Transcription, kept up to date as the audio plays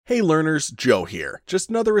Hey learners, Joe here. Just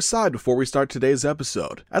another aside before we start today's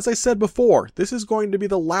episode. As I said before, this is going to be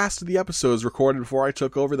the last of the episodes recorded before I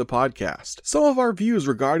took over the podcast. Some of our views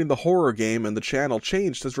regarding the horror game and the channel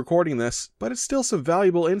changed as recording this, but it's still some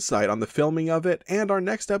valuable insight on the filming of it, and our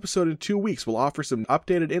next episode in 2 weeks will offer some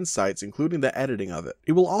updated insights, including the editing of it.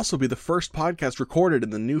 It will also be the first podcast recorded in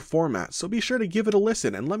the new format, so be sure to give it a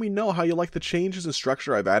listen and let me know how you like the changes and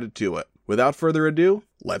structure I've added to it. Without further ado,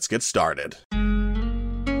 let's get started.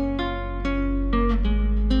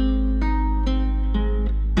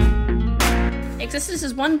 Existence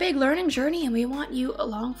is one big learning journey, and we want you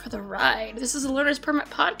along for the ride. This is a Learner's Permit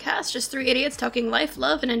podcast, just three idiots talking life,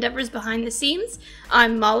 love, and endeavors behind the scenes.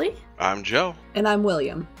 I'm Molly. I'm Joe. And I'm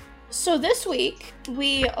William. So this week,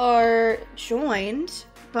 we are joined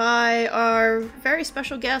by our very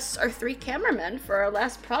special guests, our three cameramen for our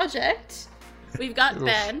last project. We've got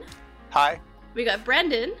Ben. Hi. We got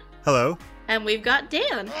Brendan. Hello. And we've got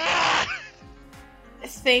Dan.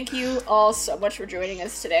 Thank you all so much for joining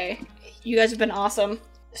us today. You guys have been awesome.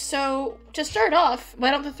 So, to start off,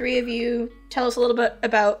 why don't the three of you tell us a little bit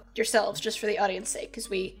about yourselves, just for the audience's sake, because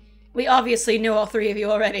we obviously know all three of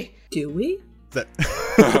you already. Do we?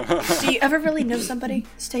 Do you ever really know somebody?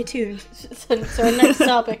 Stay tuned. So our next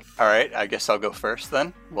topic. Alright, I guess I'll go first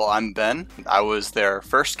then. Well, I'm Ben. I was their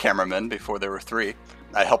first cameraman before there were three.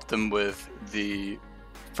 I helped them with the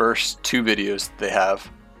first two videos they have,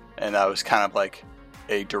 and I was kind of like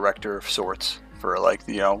a director of sorts for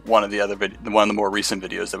one of the more recent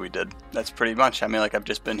videos that we did. That's pretty much. I mean, I've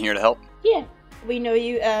just been here to help. Yeah. We know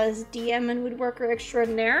you as DM and woodworker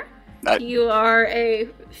extraordinaire. You are a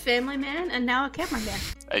family man and now a cameraman.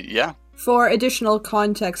 Yeah. For additional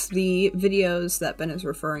context, the videos that Ben is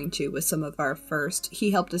referring to was some of our first.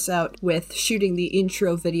 He helped us out with shooting the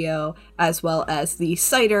intro video, as well as the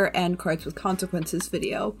Cider and Cards with Consequences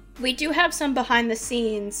video. We do have some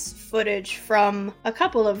behind-the-scenes footage from a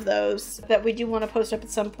couple of those that we do want to post up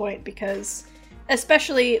at some point, because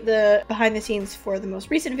especially the behind-the-scenes for the most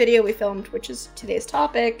recent video we filmed, which is today's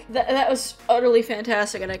topic. That was utterly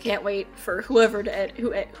fantastic, and I can't wait for whoever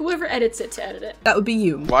edits it to edit it. That would be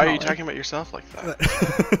you, Why Molly. are you talking about yourself like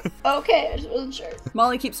that? Okay, I just wasn't sure.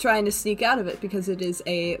 Molly keeps trying to sneak out of it because it is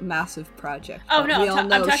a massive project. Oh no, I'm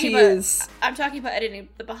talking about editing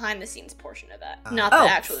the behind-the-scenes portion of that, not the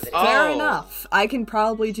actual video. Fair enough. I can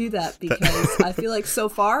probably do that because I feel like so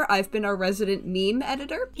far I've been our resident meme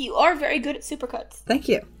editor. You are very good at supercuts. Thank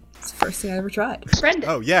you. It's the first thing I ever tried. Brendan.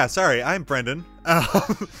 Oh, yeah, sorry. I'm Brendan.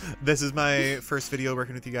 This is my first video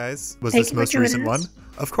working with you guys. Was Thank this you most for recent joining one? us.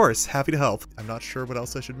 Of course. Happy to help. I'm not sure what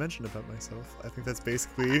else I should mention about myself. I think that's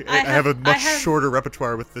basically... I have have a much shorter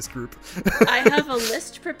repertoire with this group. I have a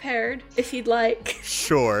list prepared, if you'd like.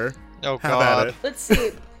 Sure. Oh, Have at God. it. Let's see.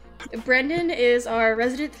 Brendan is our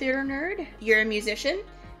resident theater nerd. You're a musician.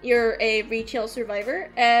 You're a retail survivor,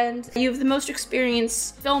 and you have the most experience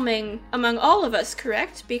filming among all of us,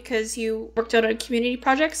 correct? Because you worked on community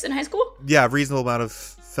projects in high school? Yeah, reasonable amount of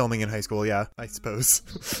filming in high school, yeah, I suppose.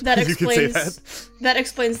 That You could say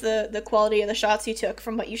explains the quality of the shots you took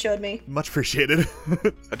from what you showed me. Much appreciated.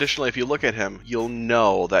 Additionally, if you look at him, you'll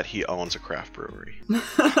know that he owns a craft brewery.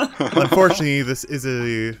 Unfortunately, this is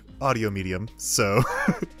a audio medium, so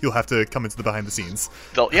you'll have to come into the behind the scenes.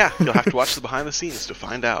 You'll have to watch the behind the scenes to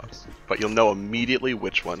find out. But you'll know immediately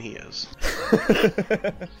which one he is.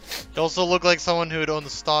 You also look like someone who would own the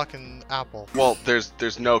stock in Apple. Well,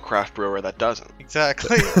 there's no craft brewer that doesn't.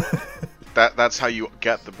 Exactly. That's how you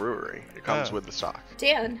get the brewery. It comes with the stock.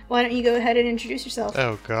 Dan, why don't you go ahead and introduce yourself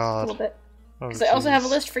Oh a God. little bit? Oh, Because I also have a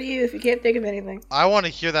jeez. list for you if you can't think of anything. I want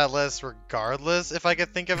to hear that list regardless if I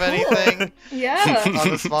could think of anything Yeah. on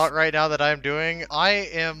the spot right now that I'm doing. I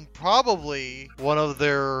am probably one of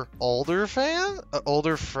their friends.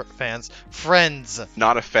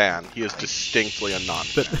 Not a fan. He is distinctly a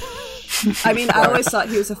non-fan. I mean, I always thought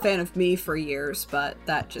he was a fan of me for years, but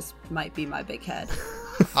that just might be my big head.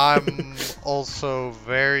 I'm also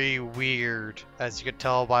very weird, as you could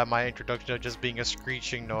tell by my introduction of just being a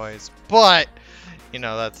screeching noise. But,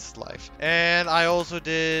 that's life. And I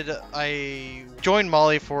joined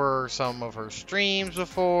Molly for some of her streams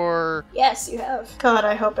before. Yes, you have. God,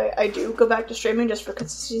 I hope I do go back to streaming just for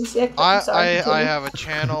consistency's sake. I'm sorry, I continue. have a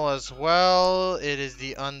channel as well. It is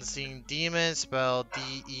The Unseen Demon, spelled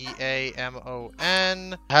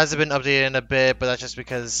Deamon. Hasn't been updated in a bit, but that's just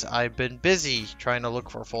because I've been busy trying to look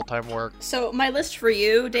for full-time work. So my list for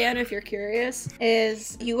you, Dan, if you're curious,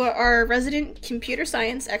 is you are our resident computer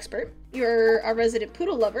science expert. You're our resident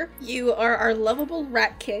poodle lover. You are our lovable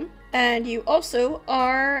rat king. And you also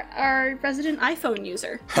are our resident iPhone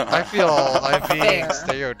user. I feel I'm being Fair.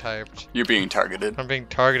 stereotyped. You're being targeted. I'm being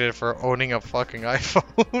targeted for owning a fucking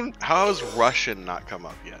iPhone. How has Russian not come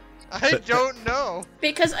up yet? I don't know.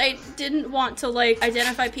 Because I didn't want to, like,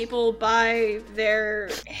 identify people by their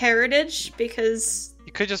heritage, because...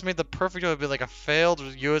 You could just made the perfect one, be like a failed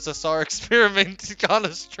USSR experiment gone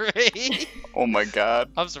astray. Oh my god.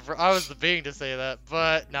 I'm surprised. I was the being to say that,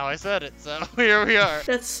 but now I said it, so here we are.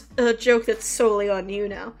 That's a joke that's solely on you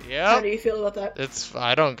now. How Yep. do you feel about that?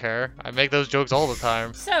 I don't care. I make those jokes all the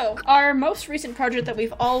time. So, our most recent project that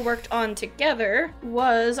we've all worked on together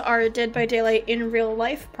was our Dead by Daylight in Real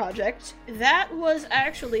Life project. That was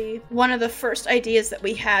actually one of the first ideas that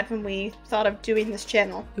we had when we thought of doing this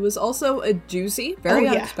channel. It was also a doozy, very Oh,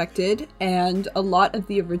 yeah. unexpected, and a lot of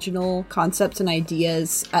the original concepts and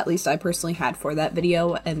ideas, at least I personally had for that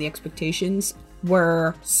video, and the expectations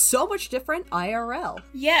were so much different IRL.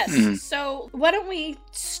 Yes, so why don't we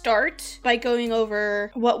start by going over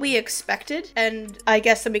what we expected, and I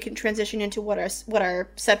guess then we can transition into what our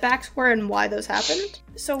setbacks were and why those happened.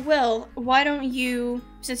 So Will, why don't you,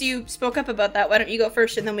 since you spoke up about that, why don't you go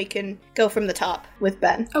first and then we can go from the top with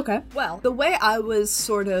Ben. Okay. Well, the way I was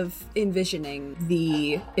sort of envisioning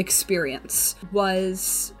the experience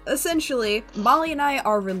was essentially Molly and I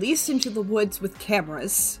are released into the woods with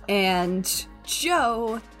cameras, and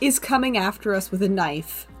Joe is coming after us with a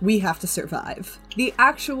knife. We have to survive. The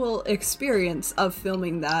actual experience of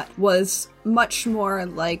filming that was much more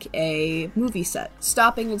like a movie set.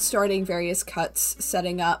 Stopping and starting various cuts,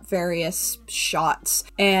 setting up various shots,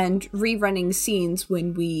 and rerunning scenes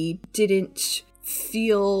when we didn't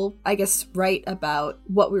feel, I guess, right about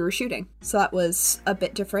what we were shooting. So that was a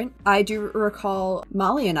bit different. I do recall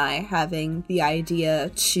Molly and I having the idea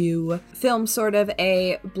to film sort of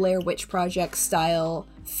a Blair Witch Project style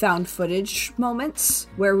found footage moments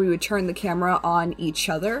where we would turn the camera on each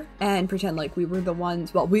other and pretend like we were the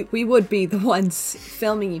ones, well, we would be the ones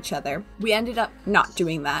filming each other. We ended up not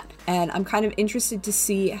doing that, and I'm kind of interested to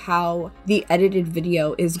see how the edited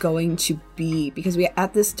video is going to be, because we,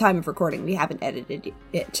 at this time of recording, we haven't edited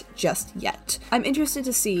it just yet. I'm interested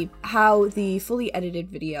to see how the fully edited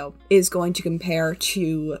video is going to compare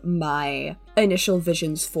to my initial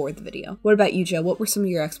visions for the video. What about you, Joe? What were some of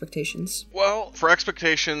your expectations? Well, for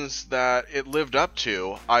expectations that it lived up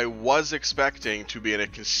to, I was expecting to be in a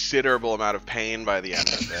considerable amount of pain by the end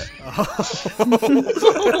of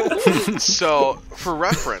it. So, for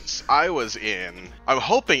reference, I'm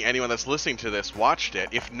hoping anyone that's listening to this watched it.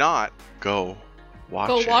 If not, go watch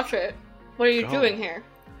it. Go watch it. What are you Go. doing here?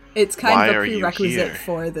 It's kind Why of a are you prerequisite here?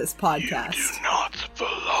 for this podcast. You do not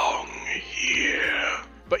belong here.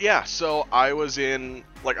 But yeah, so I was in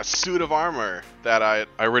like a suit of armor that I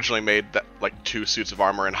originally made, that like 2 suits of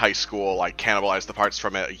armor in high school. I cannibalized the parts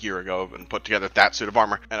from it a year ago and put together that suit of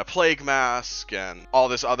armor and a plague mask and all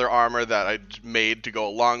this other armor that I made to go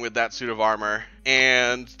along with that suit of armor.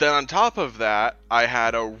 And then on top of that, I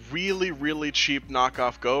had a really, really cheap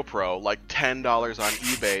knockoff GoPro, like $10 on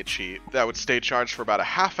eBay cheap, that would stay charged for about a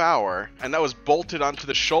half hour, and that was bolted onto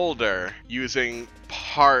the shoulder using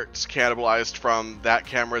parts cannibalized from that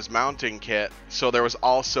camera's mounting kit. So there was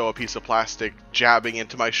also a piece of plastic jabbing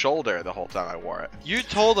into my shoulder the whole time I wore it. You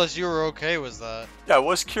told us you were okay with that. Yeah, I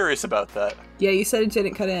was curious about that. Yeah, you said it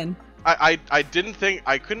didn't cut in. I didn't think,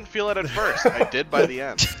 I couldn't feel it at first. I did by the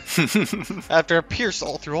end. After it pierced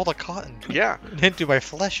all through all the cotton. Yeah. It into my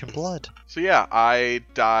flesh and blood. So yeah, I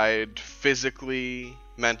died physically,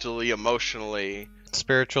 mentally, emotionally.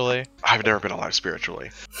 Spiritually. I've never been alive spiritually.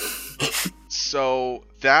 So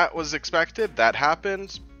that was expected. That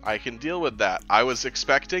happened. I can deal with that. I was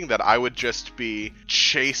expecting that I would just be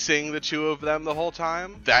chasing the 2 of them the whole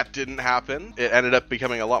time. That didn't happen. It ended up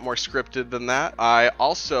becoming a lot more scripted than that. I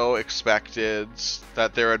also expected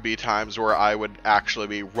that there would be times where I would actually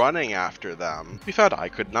be running after them. We found I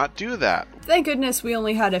could not do that. Thank goodness we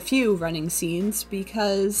only had a few running scenes,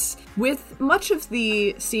 because with much of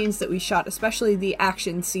the scenes that we shot, especially the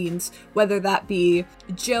action scenes, whether that be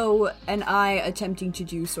Joe and I attempting to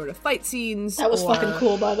do sort of fight scenes, That was or fucking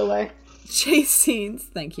cool, by the way. chase scenes,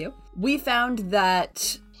 thank you, we found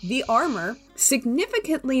that the armor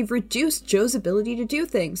significantly reduced Joe's ability to do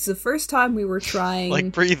things. The first time we were trying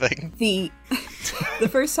Like breathing. the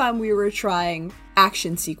first time we were trying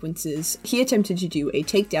action sequences, he attempted to do a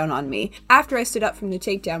takedown on me. After I stood up from the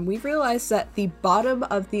takedown, we realized that the bottom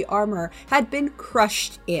of the armor had been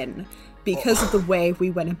crushed in because of the way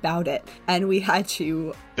we went about it, and we had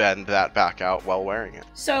to Bend that back out while wearing it.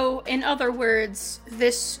 So, in other words,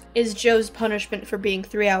 this is Joe's punishment for being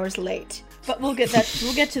 3 hours late. but we'll get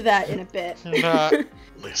to that in a bit.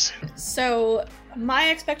 Listen. So,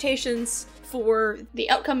 my expectations for the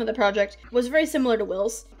outcome of the project was very similar to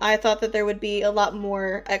Will's. I thought that there would be a lot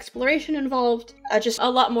more exploration involved, just a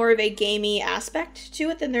lot more of a gamey aspect to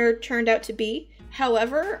it than there turned out to be.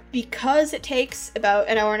 However, because it takes about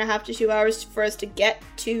an hour and a half to 2 hours for us to get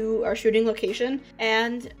to our shooting location,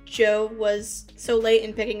 and Joe was so late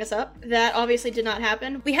in picking us up, that obviously did not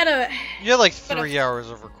happen. We had You had like 3 hours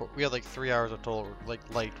of we had like 3 hours of total like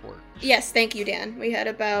light work. Yes, thank you, Dan. We had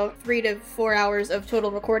about 3 to 4 hours of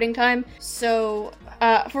total recording time. So,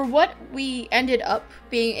 for what we ended up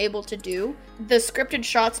being able to do, the scripted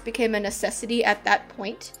shots became a necessity at that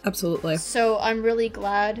point. Absolutely. So I'm really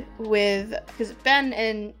glad because Ben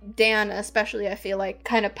and Dan especially, I feel like,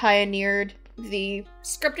 kind of pioneered the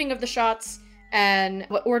scripting of the shots and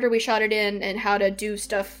what order we shot it in and how to do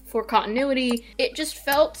stuff for continuity. It just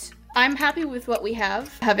felt... I'm happy with what we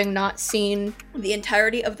have, having not seen the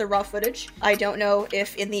entirety of the raw footage. I don't know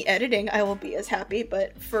if in the editing I will be as happy,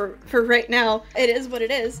 but for right now, it is what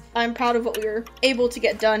it is. I'm proud of what we were able to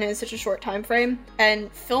get done in such a short time frame. And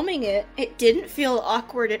filming it didn't feel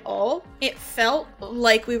awkward at all. It felt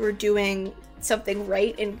like we were doing something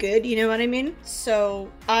right and good, you know what I mean? So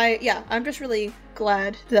I'm just really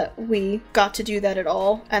glad that we got to do that at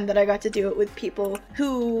all, and that I got to do it with people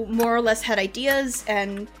who more or less had ideas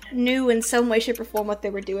and knew in some way, shape, or form what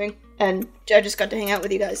they were doing. And I just got to hang out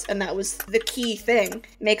with you guys, and that was the key thing.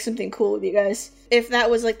 Make something cool with you guys. If that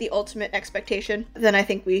was like the ultimate expectation, then I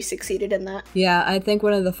think we succeeded in that. Yeah, I think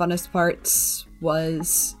one of the funnest parts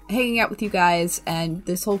was hanging out with you guys, and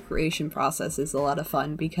this whole creation process is a lot of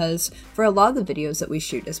fun because for a lot of the videos that we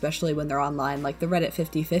shoot, especially when they're online, like the Reddit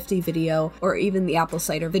 50/50 video or even the Apple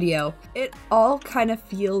Cider video, it all kind of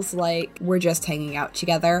feels like we're just hanging out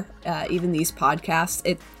together. Even these podcasts,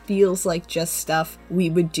 it feels like just stuff we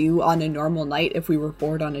would do on a normal night if we were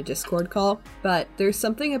bored on a Discord call. But there's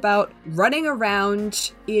something about running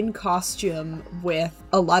around in costume with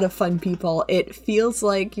a lot of fun people. It feels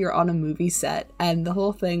like you're on a movie set, and the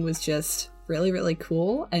whole thing was just really, really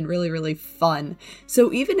cool and really, really fun.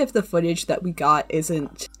 So even if the footage that we got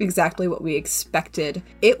isn't exactly what we expected,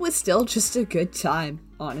 it was still just a good time,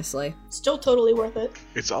 honestly. Still totally worth it.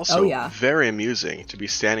 It's also very amusing to be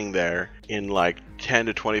standing there in like 10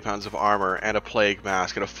 to 20 pounds of armor and a plague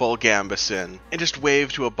mask and a full gambeson and just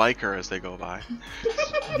wave to a biker as they go by.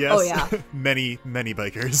 Yes. Oh, yeah. many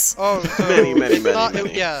bikers. Oh, so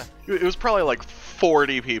many. Yeah. It was probably like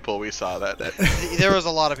 40 people we saw that day. There was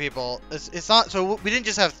a lot of people. It's not so we didn't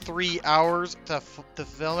just have 3 hours to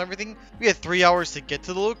film everything. We had 3 hours to get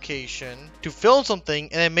to the location, to film something,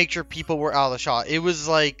 and then make sure people were out of the shot. It was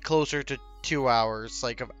like closer to 2 hours,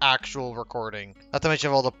 like, of actual recording. Not to mention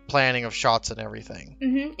all the planning of shots and everything.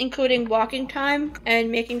 Mm-hmm. Including walking time and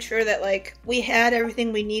making sure that, like, we had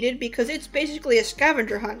everything we needed, because it's basically a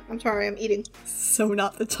scavenger hunt. I'm sorry, I'm eating. So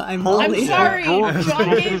not the time, I'm Molly.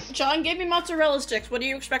 sorry! John gave me mozzarella sticks. What do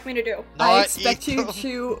you expect me to do? I expect you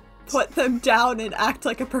to put them down and act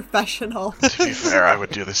like a professional. To be fair, I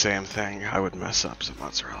would do the same thing. I would mess up some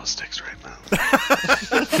mozzarella sticks right now.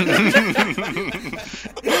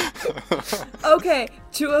 Okay,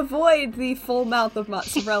 to avoid the full mouth of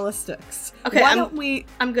mozzarella sticks, okay, why don't we...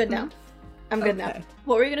 I'm good now. I'm good now.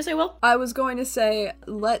 What were you gonna say, Will? I was going to say,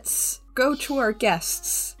 let's go to our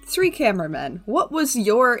guests. 3 cameramen. What was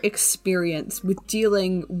your experience with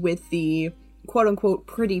dealing with the quote-unquote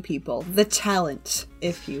pretty people, the talent,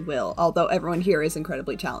 if you will, although everyone here is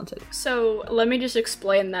incredibly talented? So let me just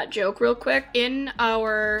explain that joke real quick. In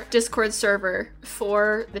our Discord server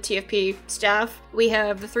for the TFP staff, we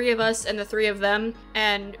have the 3 of us and the 3 of them,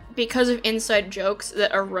 and because of inside jokes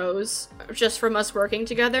that arose just from us working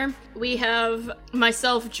together, we have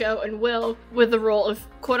myself, Joe, and Will with the role of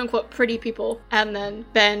quote-unquote pretty people, and then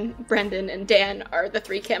Ben, Brendan, and Dan are the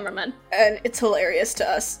 3 cameramen. And it's hilarious to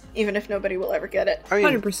us, even if nobody will ever get it. I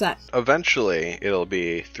mean, 100%. eventually it'll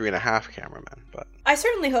be 3.5 cameramen, but... I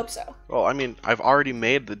certainly hope so. Well, I mean, I've already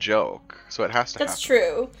made the joke, so it has to That's happen.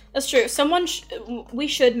 true. That's true. We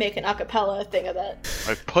should make an acapella thing of that.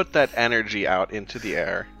 I've put that energy out into the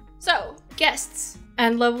air. So, guests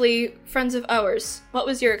and lovely friends of ours, what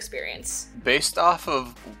was your experience? Based off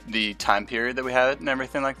of the time period that we had and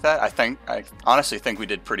everything like that, I honestly think we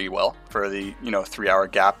did pretty well for the 3-hour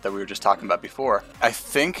gap that we were just talking about before. I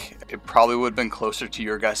think it probably would have been closer to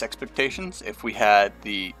your guys' expectations if we had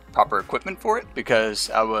the proper equipment for it, because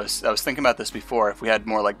I was thinking about this before. If we had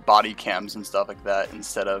more like body cams and stuff like that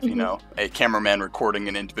instead of a cameraman recording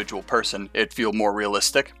an individual person, it'd feel more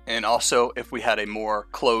realistic. And also, if we had a more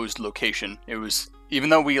closed location, even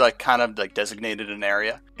though we kind of designated an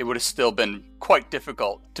area, it would have still been quite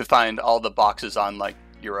difficult to find all the boxes on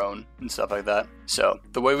your own and stuff like that. So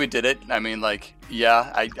the way we did it, I mean,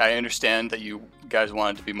 I understand that you guys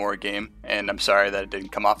wanted to be more a game, and I'm sorry that it didn't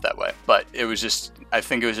come off that way. But I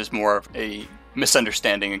think it was just more of a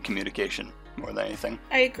misunderstanding and communication more than anything.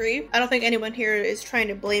 I agree. I don't think anyone here is trying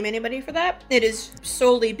to blame anybody for that. It is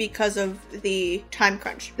solely because of the time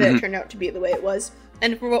crunch that it turned out to be the way it was.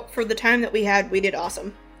 And for the time that we had, we did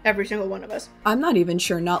awesome. Every single one of us. I'm not even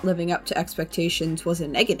sure not living up to expectations was a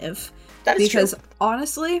negative. That is because, true.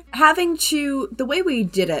 Honestly, the way we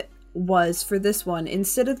did it was, for this one,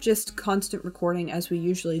 instead of just constant recording as we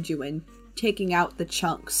usually do and taking out the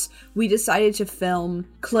chunks, we decided to film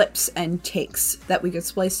clips and takes that we could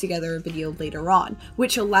splice together a video later on,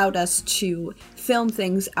 which allowed us to film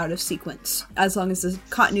things out of sequence, as long as the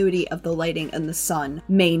continuity of the lighting and the sun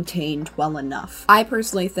maintained well enough. I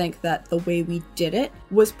personally think that the way we did it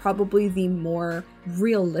was probably the more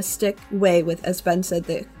realistic way with, as Ben said,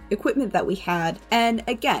 the equipment that we had. And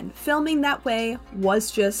again, filming that way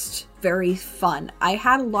was just very fun. I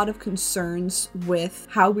had a lot of concerns with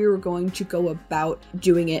how we were going to go about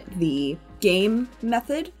doing it the game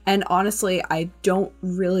method, and honestly, I don't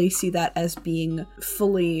really see that as being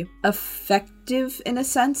fully effective in a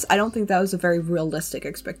sense. I don't think that was a very realistic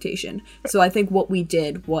expectation. So I think what we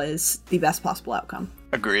did was the best possible outcome.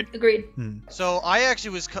 Agreed. So I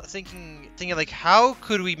actually was thinking how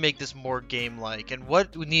could we make this more game-like, and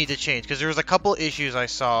what we need to change? Because there was a couple issues I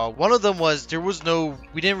saw. One of them was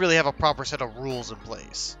we didn't really have a proper set of rules in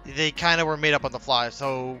place. They kind of were made up on the fly.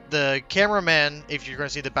 So the cameraman, if you're going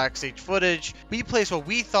to see the backstage footage, we placed what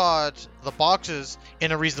we thought the boxes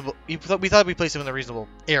in a reasonable. We thought we placed them in a reasonable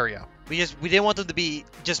area. We didn't want them to be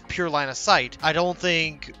just pure line of sight. I don't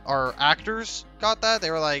think our actors got that.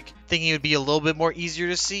 They were thinking it would be a little bit more easier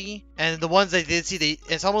to see. And the ones they did see,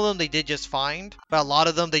 and some of them they did just find, but a lot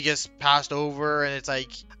of them they just passed over. And it's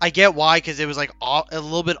I get why, because it was a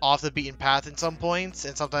little bit off the beaten path in some points,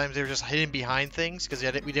 and sometimes they were just hidden behind things because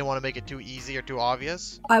we didn't want to make it too easy or too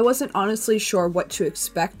obvious. I wasn't honestly sure what to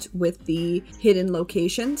expect with the hidden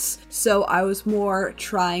locations, so I was more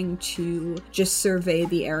trying to just survey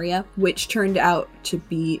the area, which turned out to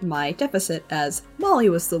be my deficit, as Molly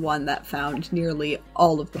was the one that found nearly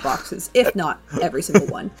all of the boxes, if not every single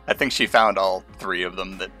one. I think she found all 3 of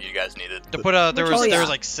them that you guys needed. There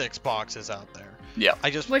was 6 boxes out there. Yeah.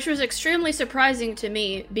 Which was extremely surprising to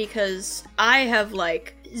me, because I have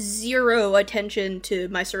zero attention to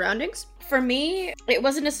my surroundings. For me, it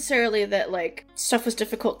wasn't necessarily that stuff was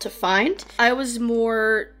difficult to find. I was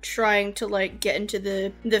more trying to get into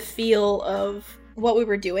the feel of what we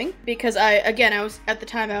were doing, because I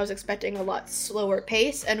was expecting a lot slower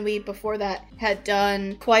pace, and we before that had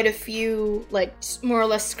done quite a few more or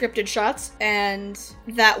less scripted shots, and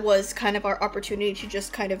that was kind of our opportunity to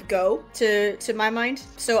just kind of go to my mind.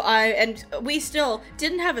 So we still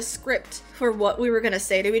didn't have a script for what we were going to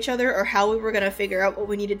say to each other or how we were going to figure out what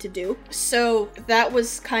we needed to do. So that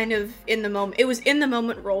was kind of in the moment. It was in the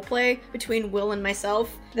moment roleplay between Will and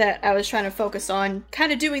myself that I was trying to focus on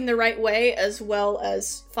kind of doing the right way, as well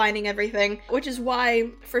as finding everything, which is why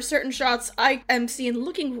for certain shots I am seen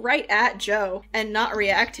looking right at Joe and not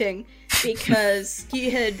reacting, because he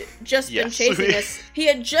had just been chasing us. He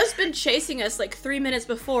had just been chasing us 3 minutes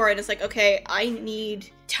before, and it's okay, I need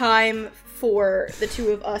time for the two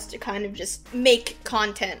of us to kind of just make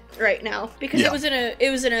content right now, because it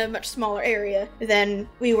was in a much smaller area than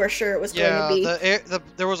we were sure it was going to be.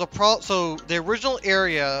 There was a problem. So the original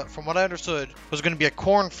area, from what I understood, was going to be a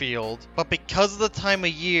cornfield, but because of the time of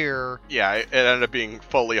year, it ended up being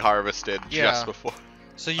fully harvested just before.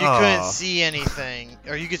 So you couldn't see anything,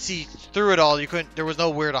 or you could see through it all. There was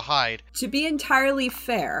nowhere to hide. To be entirely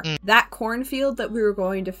fair, that cornfield that we were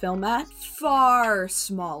going to film at, far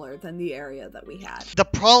smaller than the area that we had. The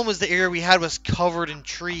problem was the area we had was covered in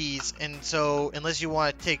trees, and so unless you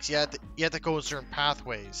want ticks, you had to go in certain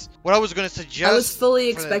pathways. What I was going to suggest, I was fully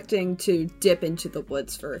expecting to dip into the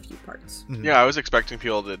woods for a few parts. Mm-hmm. Yeah, I was expecting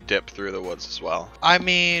people to dip through the woods as well. I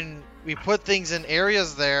mean, we put things in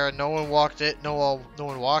areas there, and no one walked it. No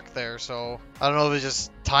one walked there, so I don't know if it's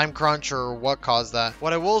just time crunch or what caused that.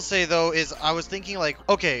 What I will say though is I was thinking like,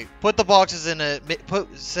 okay, put the boxes in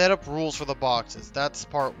set up rules for the boxes. That's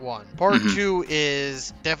part one. Part two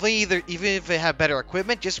is definitely even if they have better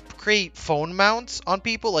equipment, just create phone mounts on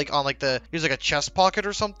people, like on use like a chest pocket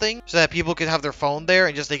or something, so that people could have their phone there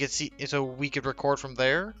and just they could see, so we could record from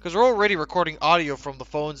there. Because we're already recording audio from the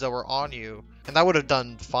phones that were on you. And that would have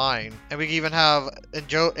done fine. And we could even have,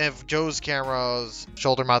 if Joe's camera's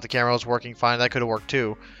shoulder-mounted camera was working fine, that could have worked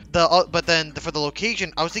too. But then for the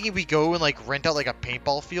location, I was thinking we go and like rent out like a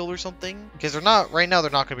paintball field or something, because right now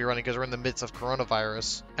they're not going to be running because we're in the midst of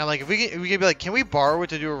coronavirus. And like if we could be like, can we borrow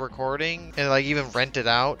it to do a recording and like even rent it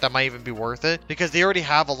out? That might even be worth it, because they already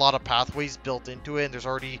have a lot of pathways built into it, and there's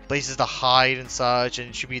already places to hide and such, and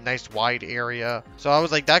it should be a nice wide area. So I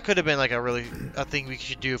was like, that could have been like a thing we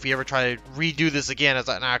should do if we ever try to redo this again as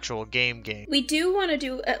an actual game. We do want to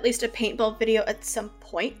do at least a paintball video at some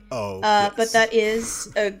point. Yes. But that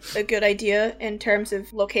is a good idea in terms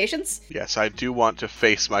of locations. Yes, I do want to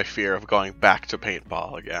face my fear of going back to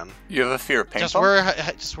paintball again. You have a fear of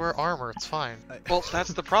paintball? Just wear armor. It's fine. Well, that's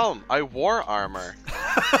the problem. I wore armor.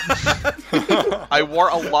 I wore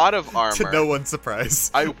a lot of armor. To no one's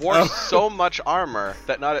surprise. I wore so much armor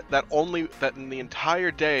that in the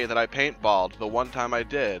entire day that I paintballed, the one time I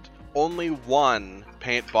did, only one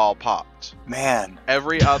paintball popped. Man.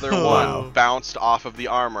 Every other one bounced off of the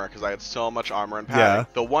armor because I had so much armor and padding.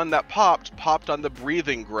 Yeah. The one that popped on the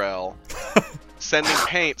breathing grill, sending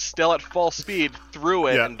paint still at full speed through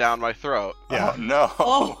it and down my throat. Yeah. Oh, no.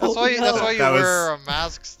 Oh, That's why you That wear a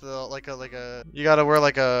mask still, you gotta wear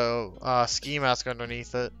like a ski mask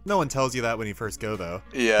underneath it. No one tells you that when you first go, though.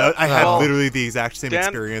 Yeah. I had Well, literally the exact same Dan-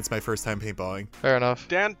 experience my first time paintballing. Fair enough.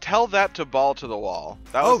 Dan, tell that to Ball to the Wall.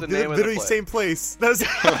 That was the name of the literally place. same place. That was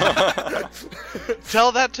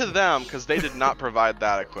Tell that to them, because they did not provide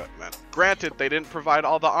that equipment. Granted, they didn't provide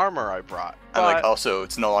all the armor I brought. And like But also,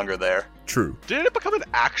 it's no longer there. true. did it become an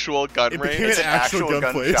actual gun It range? became It's an actual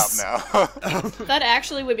gun place. shop now. That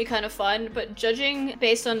actually would be kind of fun, but judging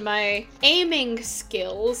based on my aiming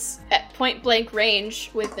skills at point blank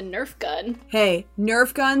range with the Nerf gun, Hey,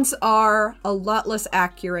 Nerf guns are a lot less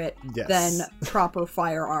accurate Yes. than proper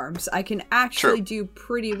firearms. I can actually do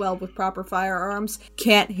pretty well with proper firearms.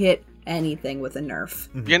 Can't hit anything with a Nerf.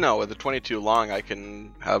 You know, with the 22 long, I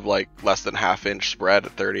can have like less than half-inch spread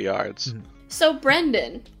at 30 yards. So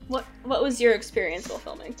Brendan, what was your experience while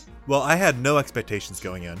filming? Well, I had no expectations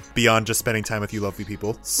going in beyond just spending time with you lovely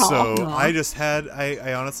people. So Aw.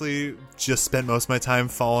 I honestly just spent most of my time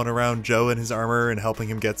following around Joe in his armor and helping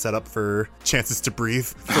him get set up for chances to breathe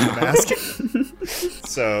from the mask.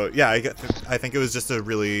 So yeah, I think it was just a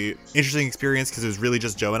really interesting experience because it was really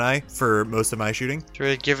just Joe and I for most of my shooting. Should we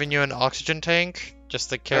have given you an oxygen tank just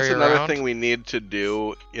to carry That's another around? thing we need to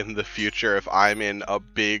do in the future if I'm in a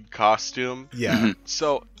big costume. Yeah.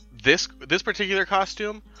 So this particular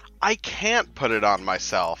costume, I can't put it on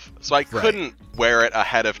myself. So I couldn't wear it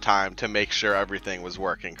ahead of time to make sure everything was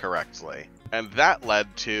working correctly. And that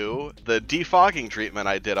led to the defogging treatment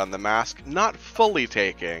I did on the mask not fully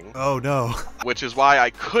taking, Oh no. which is why I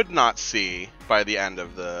could not see by the end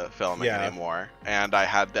of the filming Yeah. anymore. And I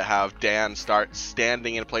had to have Dan start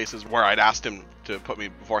standing in places where I'd asked him to put me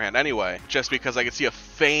beforehand anyway, just because I could see a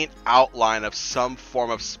faint outline of some form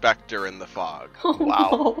of specter in the fog.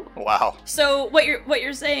 Wow. Wow. So what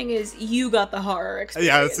you're saying is you got the horror experience.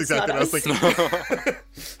 Yeah, that's exactly not what I was us. thinking.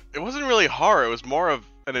 It wasn't really horror, it was more of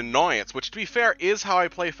an annoyance, which to be fair is how I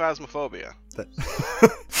play Phasmophobia.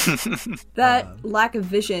 That lack of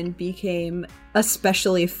vision became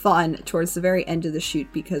especially fun towards the very end of the shoot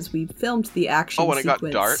because we filmed the action when it got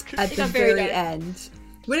sequence dark? at It the got very very dark. end.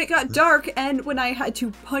 When it got dark and when I had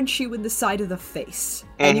to punch you in the side of the face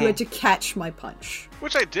and you had to catch my punch.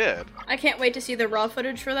 Which I did. I can't wait to see the raw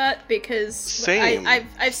footage for that because Same.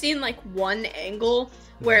 I've seen like one angle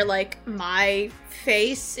where like my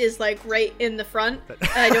face is like right in the front.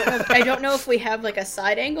 And I don't know if we have like a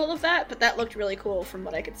side angle of that, but that looked really cool from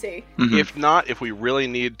what I could see. If not, if we really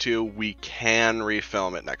need to, we can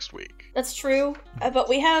refilm it next week. That's true, but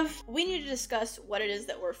we need to discuss what it is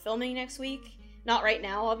that we're filming next week. Not right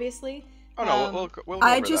now, obviously. Oh no, we'll go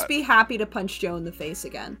I'd over just that. be happy to punch Joe in the face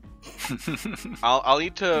again. I'll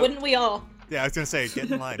need to. Wouldn't we all? Yeah, I was gonna say,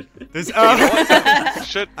 get in line. There's, Should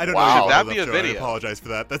I don't Wow. know. Should that be a Joe. video? I apologize for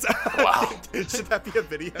that. That's Wow. Should that be a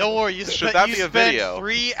video? Don't worry, you Should spent, that you be a spent video?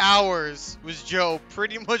 3 hours with Joe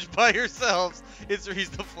pretty much by yourselves. It's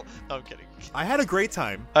reasonable. No, I'm kidding. I had a great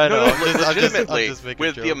time. I know. No, I'm just legitimately, making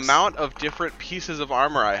with the jokes. amount of different pieces of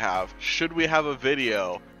armor I have, should we have a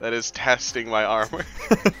video that is testing my armor?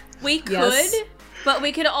 We could. Yes. But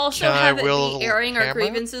we could also Can I have it will be airing our camera?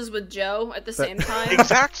 grievances with Joe at the same time.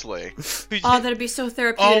 Exactly. Oh, that'd be so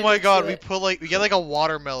therapeutic. Oh my Let's god, do we it. put we get like a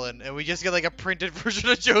watermelon and we just get like a printed version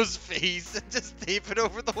of Joe's face and just tape it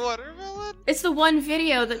over the watermelon. It's the one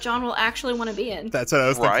video that John will actually want to be in. That's what I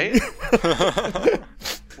was Right? thinking.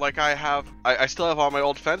 Like I still have all my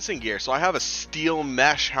old fencing gear, so I have a steel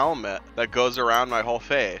mesh helmet that goes around my whole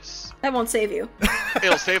face. That won't save you.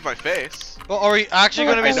 It'll save my face. Well, are we actually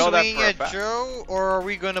going to be I know that swinging for a at fact. Joe, or are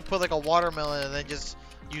we going to put like a watermelon and then just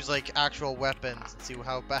use like actual weapons and see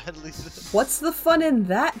how badly What's the fun in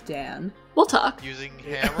that, Dan? We'll talk. using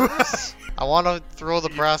hammers? I want to throw the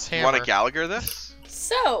brass You hammer. want to Gallagher this?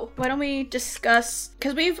 So, why don't we discuss,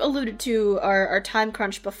 because we've alluded to our time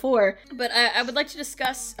crunch before, but I would like to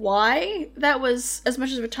discuss why that was as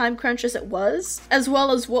much of a time crunch as it was, as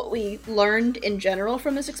well as what we learned in general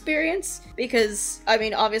from this experience, because, I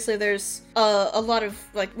mean, obviously there's a lot of,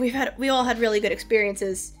 like, we all had really good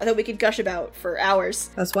experiences that we could gush about for hours.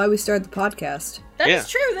 That's why we started the podcast. That Yeah. is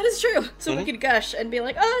true. So we could gush and be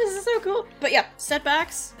like, oh, this is so cool. But yeah,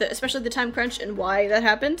 setbacks, especially the time crunch and why that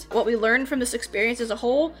happened, what we learned from this experience as a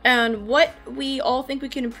whole, and what we all think we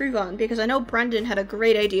can improve on, because I know Brendan had a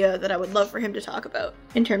great idea that I would love for him to talk about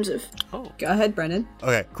in terms of... Go ahead, Brennan.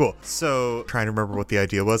 Okay, cool. So, trying to remember what the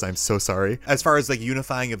idea was. I'm so sorry. As far as like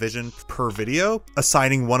unifying a vision per video,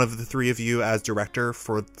 assigning one of the three of you as director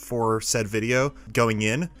for said video going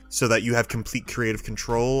in, so that you have complete creative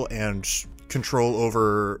control and control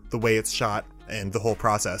over the way it's shot and the whole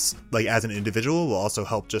process, like as an individual, will also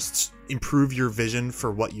help just improve your vision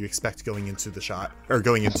for what you expect going into the shot or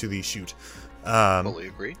going into the shoot. Totally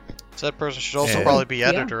agree. Said person should also And- probably be Yeah.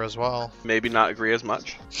 editor as well. Maybe not agree as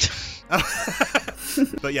much.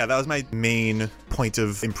 But yeah, that was my main point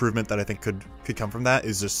of improvement that I think could come from that,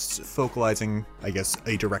 is just focalizing, I guess,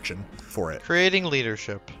 a direction for it, Creating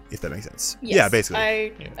leadership. if that makes sense. Yes, Yeah,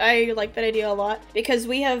 basically. I like that idea a lot, because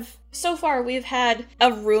so far we've had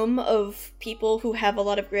a room of people who have a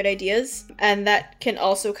lot of great ideas, and that can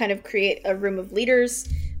also kind of create a room of leaders,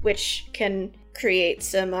 which can create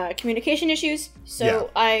some communication issues. So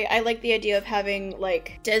I like the idea of having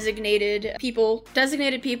like designated people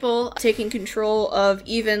taking control of,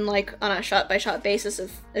 even like on a shot-by-shot basis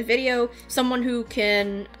of a video, someone who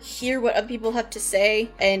can hear what other people have to say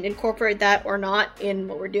and incorporate that or not in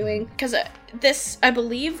what we're doing. Because this, I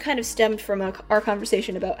believe, kind of stemmed from our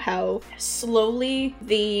conversation about how slowly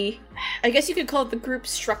I guess you could call it the group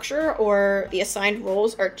structure or the assigned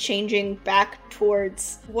roles are changing back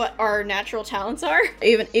towards what our natural talents are,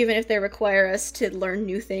 even if they require us to learn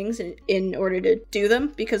new things in order to do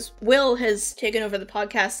them, because Will has taken over the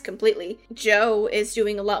podcast completely. Joe is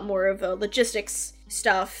doing a lot more of logistics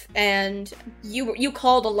stuff, and you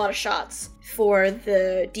called a lot of shots for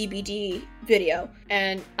the DBD video,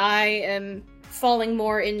 and I am falling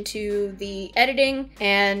more into the editing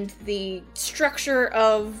and the structure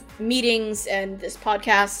of meetings and this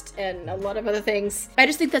podcast and a lot of other things. I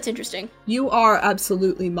just think that's interesting. You are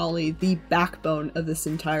absolutely, Molly, the backbone of this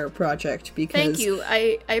entire project, because... Thank you.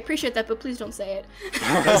 I appreciate that, but please don't say it.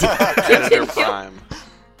 Editor Prime.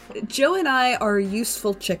 Joe and I are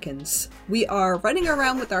useful chickens. We are running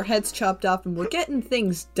around with our heads chopped off and we're getting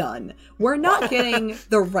things done. We're not getting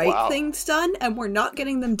the right Wow. things done, and we're not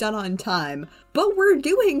getting them done on time. But we're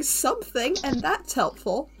doing something, and that's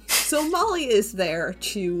helpful. So Molly is there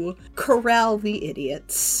to corral the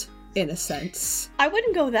idiots, in a sense. I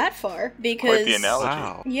wouldn't go that far, because Quite the analogy.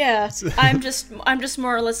 Wow. yeah, I'm just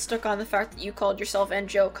more or less stuck on the fact that you called yourself and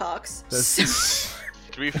Joe Cox.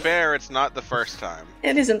 To be fair, it's not the first time.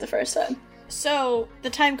 It isn't the first time. So, the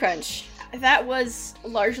time crunch. That was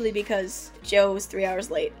largely because Joe was 3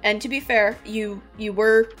 hours late. And to be fair, you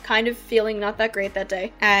were kind of feeling not that great that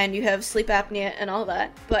day, and you have sleep apnea and all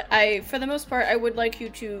that. But for the most part, I would like you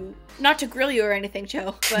to, not to grill you or anything,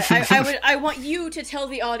 Joe, but I want you to tell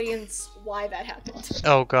the audience why that happened.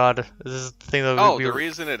 Oh god, this is the thing that Oh, we the were...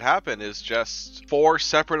 reason it happened is just 4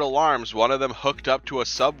 separate alarms, one of them hooked up to a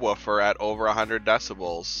subwoofer at over 100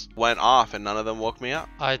 decibels, went off and none of them woke me up.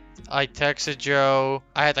 I texted Joe.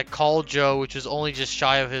 I had to call Joe, which was only just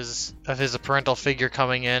shy of his parental figure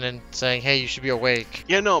coming in and saying, "Hey, you should be awake."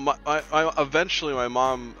 Yeah, no, eventually my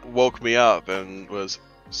mom woke me up and was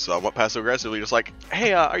somewhat passive-aggressively just like,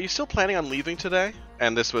 "Hey, are you still planning on leaving today?"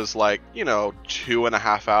 And this was like,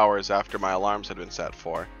 2.5 hours after my alarms had been set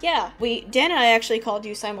for. Yeah, Dan and I actually called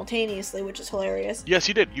you simultaneously, which is hilarious. Yes,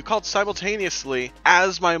 you did. You called simultaneously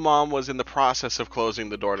as my mom was in the process of closing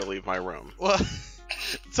the door to leave my room. Well,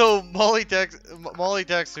 so Molly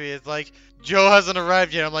texts me. It's like, Joe hasn't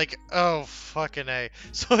arrived yet. I'm like, oh fucking A.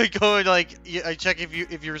 So I go and like I check if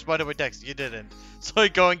you responded with text. You didn't. So I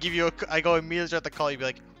go and give you I go immediately start the call. You be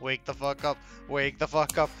like, wake the fuck up, wake the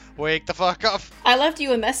fuck up, wake the fuck up. I left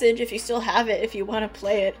you a message if you still have it, if you want to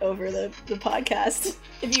play it over the podcast.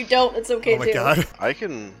 If you don't, it's okay too. Oh my god. I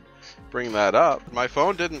can bring that up. My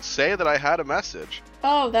phone didn't say that I had a message.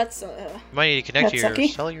 Oh, that's You might need to connect to That's your sucky.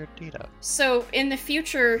 cellular data. So, in the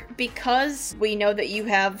future, because we know that you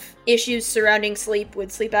have issues surrounding sleep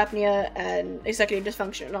with sleep apnea and executive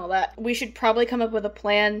dysfunction and all that, we should probably come up with a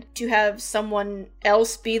plan to have someone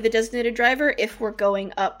else be the designated driver if we're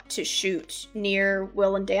going up to shoot near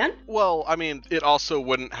Will and Dan. Well, I mean, it also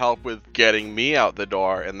wouldn't help with getting me out the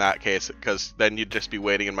door in that case, because then you'd just be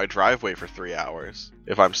waiting in my driveway for 3 hours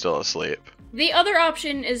if I'm still asleep. The other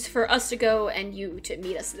option is for us to go and you to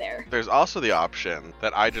meet us there. There's also the option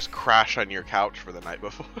that I just crash on your couch for the night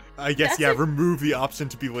before. I guess, That's remove the option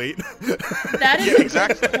to be late. That is Yeah, a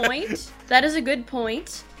exactly. good point. That is a good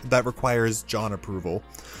point. That requires John approval.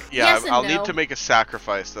 Yeah, Yes and I'll no. need to make a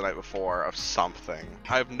sacrifice the night before of something.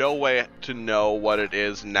 I have no way to know what it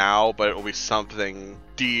is now, but it will be something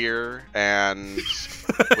dear and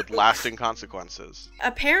with lasting consequences.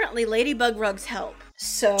 Apparently, ladybug rugs help.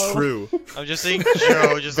 So True. I'm just seeing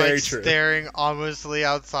Joe just Very like true. staring ominously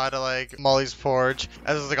outside of like Molly's porch,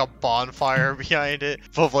 and there's like a bonfire behind it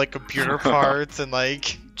full of like computer parts and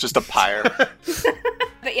like. Just a pyre.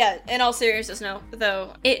 But yeah, in all seriousness, no.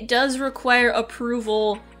 Though it does require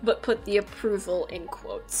approval, but put the approval in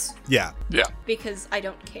quotes Yeah. because I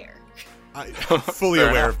don't care. I'm fully Fair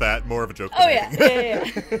aware enough. of that. More of a joke Oh than yeah,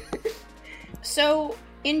 anything. yeah. So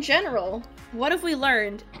in general, what have we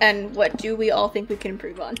learned, and what do we all think we can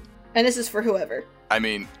improve on? And this is for whoever. I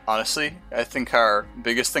mean, honestly, I think our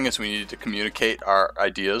biggest thing is we need to communicate our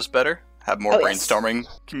ideas better. Have more Oh, yes. brainstorming.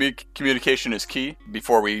 Communication is key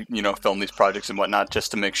before we, film these projects and whatnot,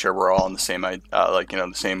 just to make sure we're all on the same,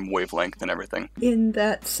 the same wavelength and everything. In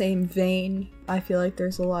that same vein, I feel like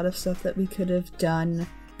there's a lot of stuff that we could have done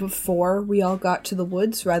before we all got to the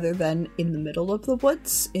woods rather than in the middle of the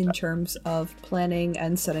woods in terms of planning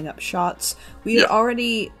and setting up shots. We had Yeah.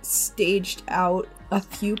 already staged out a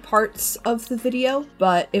few parts of the video,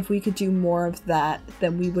 but if we could do more of that,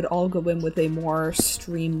 then we would all go in with a more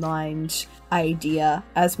streamlined idea.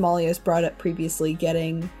 As Molly has brought up previously,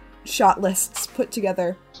 getting shot lists put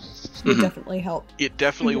together would definitely help. It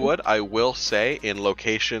definitely would. I will say, in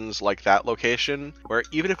locations like that location, where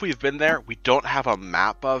even if we've been there, we don't have a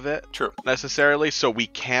map of it True. necessarily, so we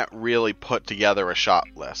can't really put together a shot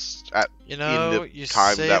list You in know, the you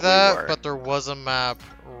time say that that, we were. but there was a map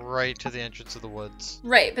right to the entrance of the woods.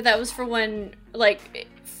 Right, but that was for when, like,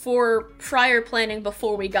 for prior planning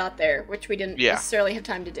before we got there, which we didn't Yeah. necessarily have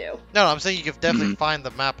time to do. No, I'm saying you could definitely find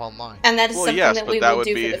the map online. And that is Well, something yes, that but we that will would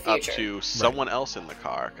do be for the up future. to someone else in the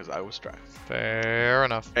car, because I was driving. Fair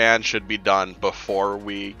enough. And should be done before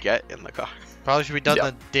we get in the car. Probably should be done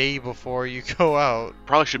Yeah. the day before you go out.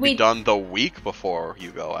 Probably should be We- done the week before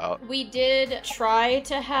you go out. We did try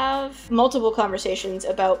to have multiple conversations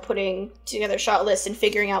about putting together shot lists and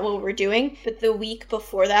figuring out what we were doing, but the week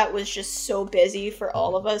before that was just so busy for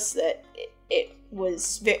all of us that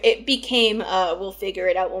it became we'll figure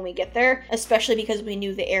it out when we get there, especially because we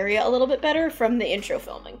knew the area a little bit better from the intro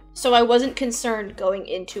filming. So I wasn't concerned going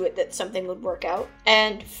into it that something would work out.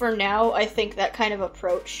 And for now, I think that kind of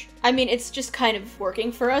approach, I mean, it's just kind of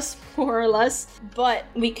working for us, more or less, but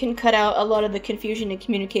we can cut out a lot of the confusion and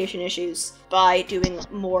communication issues by doing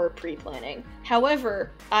more pre-planning.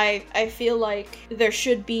 However, I feel like there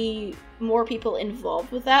should be more people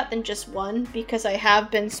involved with that than just one, because I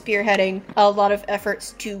have been spearheading a lot of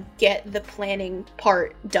efforts to get the planning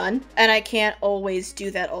part done, and I can't always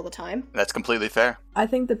do that all the time. That's completely fair. I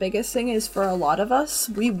think the biggest thing is for a lot of us,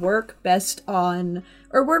 we work best on,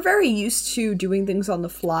 or we're very used to doing things on the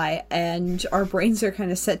fly, and our brains are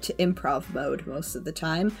kind of set to improv mode most of the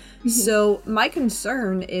time. So my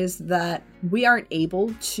concern is that we aren't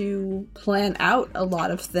able to plan out a lot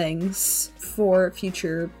of things for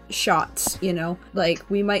future shots, Like,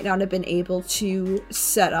 we might not have been able to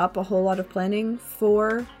set up a whole lot of planning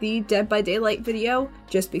for the Dead by Daylight video,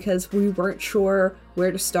 just because we weren't sure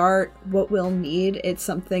where to start, what we'll need. It's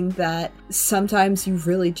something that sometimes you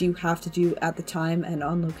really do have to do at the time and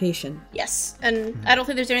on location. Yes, and I don't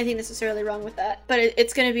think there's anything necessarily wrong with that, but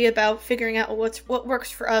it's going to be about figuring out what works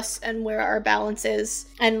for us and where our balance is,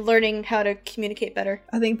 and learning how to communicate better.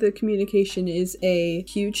 I think the communication is a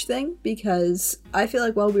huge thing, because I feel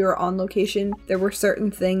like while we were on location, there were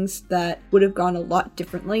certain things that would have gone a lot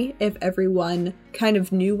differently if everyone kind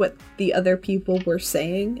of knew what the other people were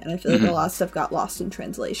saying, and I feel like a lot of stuff got lost in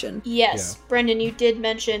translation. Yes, Brendan, you did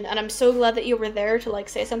mention, and I'm so glad that you were there to like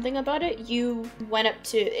say something about it. You went up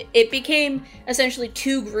to, it became essentially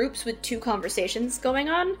two groups with two conversations going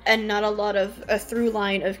on, and not a lot of a through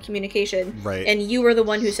line of communication. Right. And you were the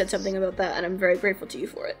one who said something about that, and I'm very grateful to you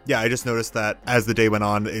for it. Yeah, I just noticed that as the day went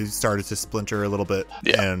on, it started to splinter a little bit,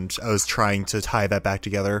 and I was trying to tie that back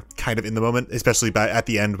together kind of in the moment, especially at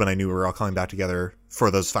the end when I knew we were all coming back together for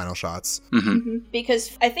those final shots.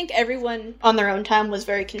 Because I think everyone on their own time was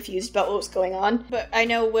very confused about what was going on, but I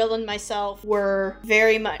know Will and myself were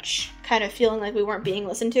very much kind of feeling like we weren't being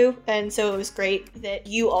listened to, and so it was great that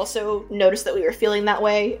you also noticed that we were feeling that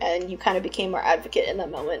way, and you kind of became our advocate in that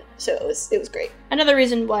moment, so it was great. Another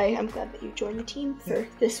reason why I'm glad that you joined the team for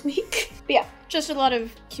this week. But yeah, just a lot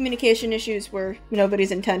of communication issues where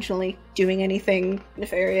nobody's intentionally doing anything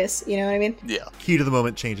nefarious, you know what I mean? Yeah. Key to the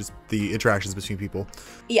moment changes the interactions between people.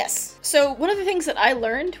 Yes. So one of the things that I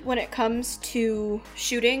learned when it comes to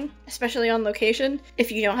shooting, especially on location,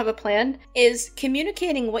 if you don't have a plan, is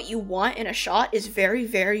communicating what you want in a shot is very,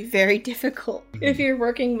 very, very difficult if you're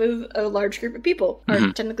working with a large group of people,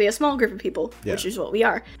 or technically a small group of people, which is what we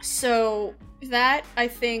are. So that, I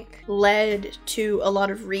think, led to a lot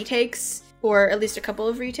of retakes, or at least a couple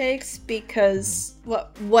of retakes, because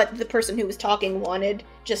what the person who was talking wanted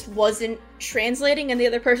just wasn't translating in the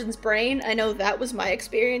other person's brain. I know that was my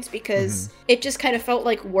experience, because it just kind of felt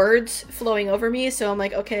like words flowing over me, so I'm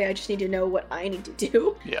like, okay, I just need to know what I need to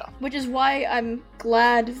do. Yeah. Which is why I'm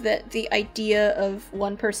glad that the idea of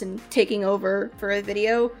one person taking over for a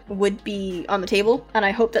video would be on the table, and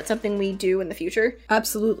I hope that's something we do in the future.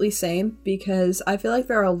 Absolutely same, because I feel like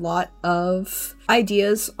there are a lot of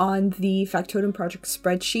ideas on the Factotum project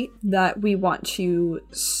spreadsheet that we want to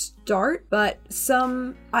start, but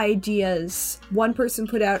some ideas one person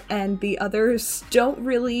put out and the others don't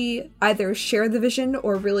really either share the vision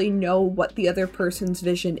or really know what the other person's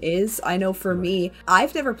vision is. I know for me,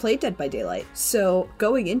 I've never played Dead by Daylight, so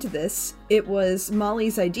going into this, it was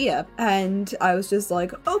Molly's idea, and I was just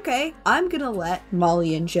like, okay, I'm gonna let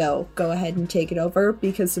Molly and Joe go ahead and take it over,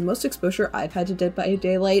 because the most exposure I've had to Dead by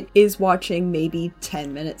Daylight is watching maybe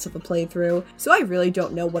 10 minutes of a playthrough, so I really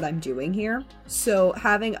don't know what I'm doing here. So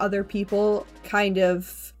having other people kind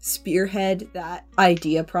of spearhead that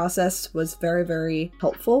idea process was very, very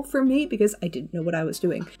helpful for me, because I didn't know what I was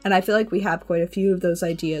doing. And I feel like we have quite a few of those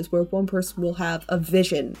ideas where one person will have a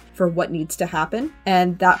vision for what needs to happen,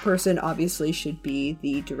 and that person obviously should be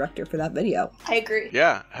the director for that video. I agree.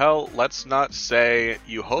 Yeah, hell, let's not say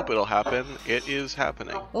you hope it'll happen. It is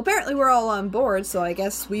happening. Well, apparently we're all on board, so I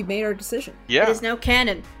guess we made our decision. Yeah. It is now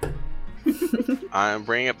canon. I'm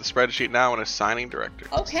bringing up the spreadsheet now and assigning directors.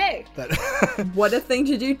 Okay. What a thing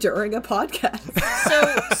to do during a podcast.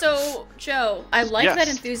 So Joe, I like that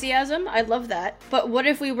enthusiasm. I love that. But what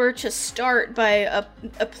if we were to start by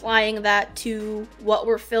applying that to what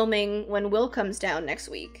we're filming when Will comes down next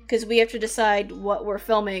week? Because we have to decide what we're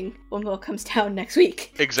filming when Will comes down next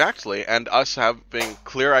week. Exactly, and us having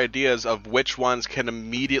clear ideas of which ones can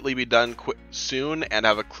immediately be done soon and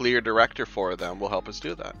have a clear director for them will help us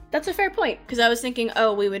do that. That's a fair point, because I was thinking,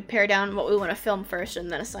 we would pare down what we want to film first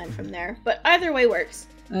and then assign from there. But either way works.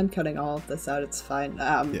 I'm cutting all of this out, it's fine.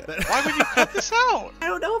 Why would you cut this out? I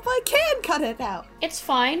don't know if I can cut it out. It's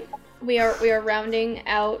fine. We are rounding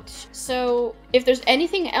out. So if there's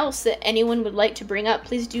anything else that anyone would like to bring up,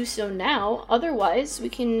 please do so now. Otherwise, we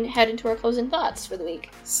can head into our closing thoughts for the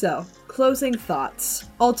week. So, closing thoughts,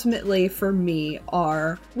 ultimately for me,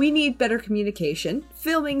 are we need better communication.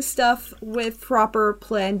 Filming stuff with proper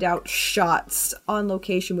planned out shots on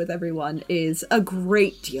location with everyone is a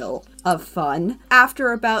great deal of fun.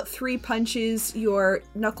 After about 3 punches, your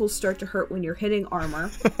knuckles start to hurt when you're hitting armor.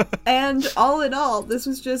 And all in all, this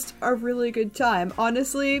was just a really good time.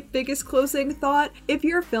 Honestly, biggest closing thought, if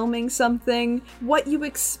you're filming something, what you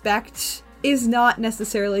expect is not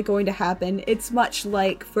necessarily going to happen. It's much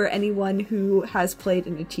like for anyone who has played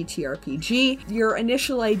in a TTRPG. Your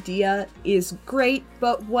initial idea is great,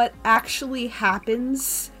 but what actually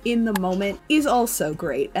happens in the moment is also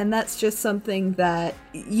great. And that's just something that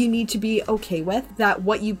you need to be okay with, that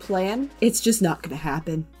what you plan, it's just not going to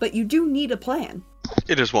happen. But you do need a plan.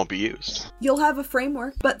 It just won't be used. You'll have a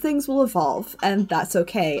framework, but things will evolve, and that's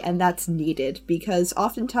okay, and that's needed, because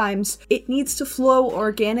oftentimes it needs to flow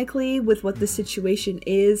organically with what the situation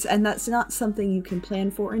is, and that's not something you can plan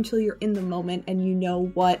for until you're in the moment and you know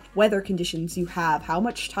what weather conditions you have, how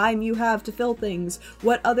much time you have to fill things,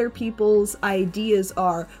 what other people's ideas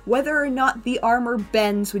are, whether or not the armor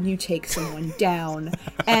bends when you take someone down,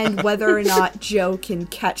 and whether or not Joe can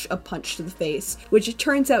catch a punch to the face, which it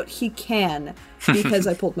turns out he can, because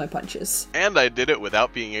because I pulled my punches. And I did it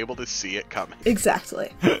without being able to see it coming.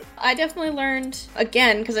 Exactly. I definitely learned,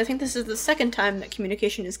 again, because I think this is the second time that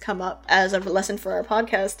communication has come up as a lesson for our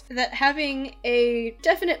podcast, that having a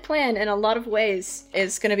definite plan in a lot of ways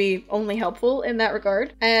is going to be only helpful in that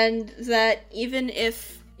regard. And that even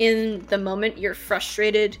if in the moment you're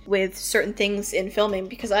frustrated with certain things in filming,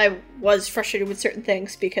 because I was frustrated with certain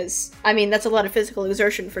things, because, I mean, that's a lot of physical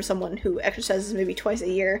exertion for someone who exercises maybe twice a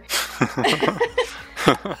year.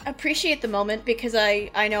 Appreciate the moment, because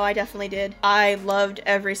I know I definitely did. I loved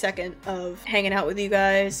every second of hanging out with you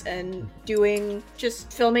guys and doing,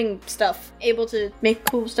 just filming stuff, able to make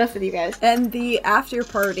cool stuff with you guys. And the after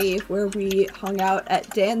party where we hung out at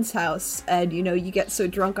Dan's house and, you know, you get so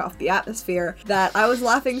drunk off the atmosphere that I was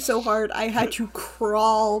laughing so hard I had to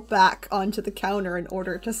crawl back onto the counter in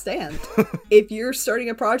order to stand. If you're starting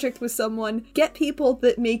a project with someone, get people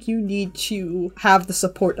that make you need to have the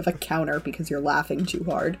support of a counter because you're laughing too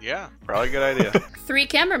hard. Yeah, probably a good idea. 3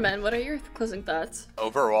 cameramen, what are your closing thoughts?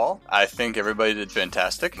 Overall, I think everybody did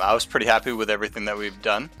fantastic. I was pretty happy with everything that we've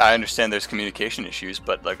done. I understand there's communication issues,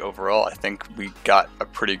 but like overall, I think we got a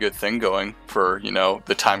pretty good thing going for, you know,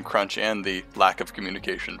 the time crunch and the lack of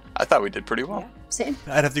communication. I thought we did pretty well. Same.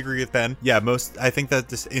 I'd have to agree with Ben. Yeah, I think that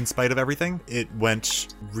this, in spite of everything, it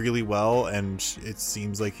went really well, and it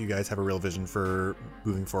seems like you guys have a real vision for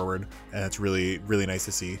moving forward, and it's really, really nice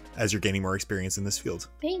to see as you're gaining more experience in this field.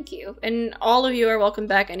 Thank you. And all of you are welcome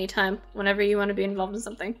back anytime, whenever you want to be involved in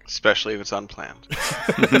something. Especially if it's unplanned.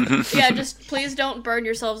 Yeah, just please don't burn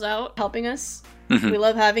yourselves out helping us. Mhm. We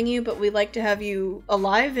love having you, but we like to have you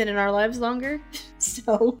alive and in our lives longer.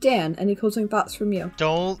 So, Dan, any closing thoughts from you?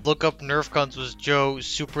 Don't look up Nerf guns with Joe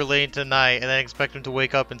super late tonight and then expect him to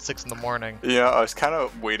wake up at 6 in the morning. Yeah, I was kind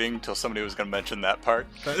of waiting till somebody was going to mention that part.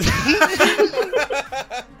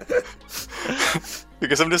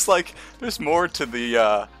 Because I'm just like, there's more to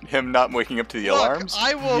the him not waking up to the alarms.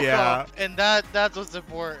 I woke Yeah. up, and that's what's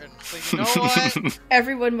important. So you know what?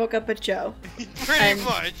 everyone woke up but Joe. Pretty And-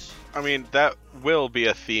 much. I mean, that will be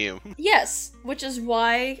a theme. Yes, which is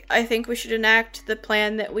why I think we should enact the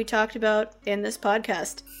plan that we talked about in this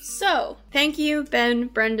podcast. So, thank you, Ben,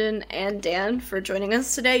 Brendan, and Dan, for joining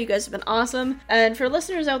us today. You guys have been awesome. And for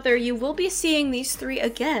listeners out there, you will be seeing these 3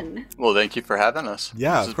 again. Well, thank you for having us.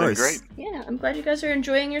 Yeah, this of has been course. great. Yeah, I'm glad you guys are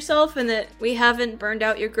enjoying yourself and that we haven't burned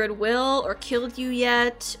out your goodwill or killed you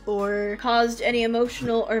yet or caused any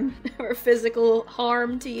emotional or physical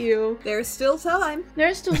harm to you. There's still time.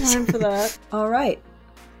 There's still time for that. All right.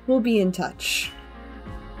 We'll be in touch.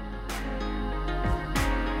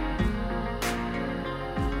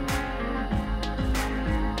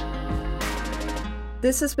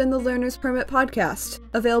 This has been the Learner's Permit podcast,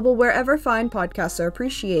 available wherever fine podcasts are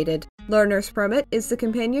appreciated. Learner's Permit is the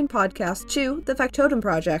companion podcast to The Factotum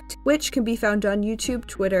Project, which can be found on YouTube,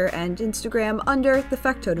 Twitter, and Instagram under The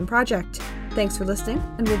Factotum Project. Thanks for listening,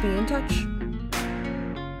 and we'll be in touch.